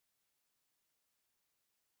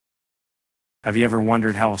Have you ever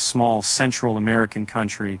wondered how a small Central American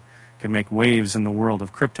country can make waves in the world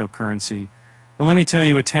of cryptocurrency? Well, let me tell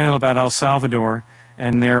you a tale about El Salvador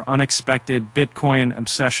and their unexpected Bitcoin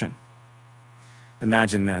obsession.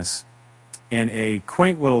 Imagine this. In a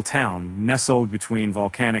quaint little town nestled between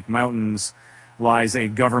volcanic mountains lies a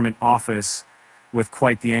government office with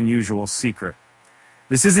quite the unusual secret.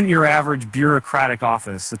 This isn't your average bureaucratic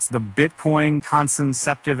office. It's the Bitcoin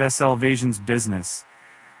conceptive Salvation's business.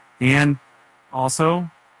 And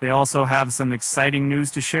they also have some exciting news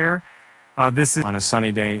to share. This is on a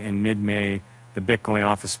sunny day in mid-May. The Bitcoin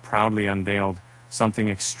office proudly unveiled something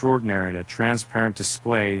extraordinary, a transparent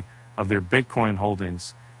display of their Bitcoin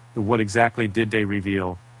holdings. But what exactly did they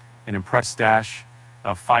reveal? An impressive stash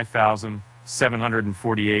of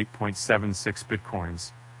 5,748.76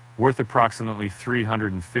 Bitcoins, worth approximately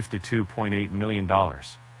 $352.8 million.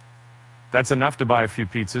 That's enough to buy a few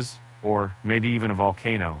pizzas, or maybe even a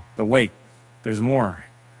volcano. But wait, there's more.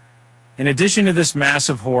 In addition to this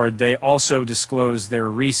massive hoard, they also disclosed their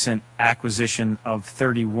recent acquisition of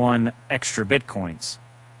 31 extra Bitcoins.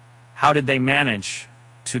 How did they manage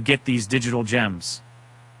to get these digital gems?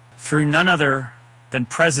 Through none other than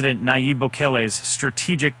President Nayib Bukele's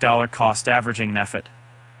strategic dollar-cost averaging method.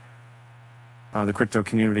 The crypto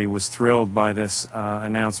community was thrilled by this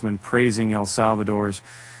announcement, praising El Salvador's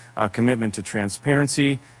commitment to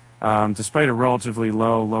transparency, despite a relatively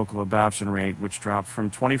low local adoption rate, which dropped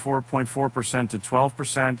from 24.4% to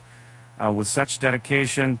 12%. With such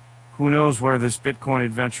dedication, who knows where this Bitcoin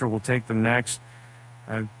adventure will take them next?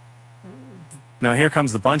 Now here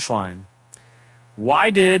comes the punchline.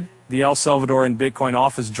 Why did the El Salvadoran Bitcoin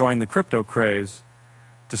office join the crypto craze?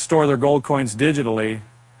 To store their gold coins digitally,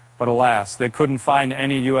 but alas, they couldn't find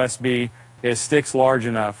any USB sticks large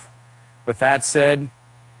enough. With that said,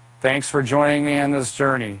 thanks for joining me on this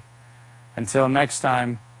journey. Until next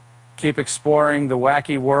time, keep exploring the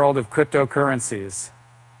wacky world of cryptocurrencies.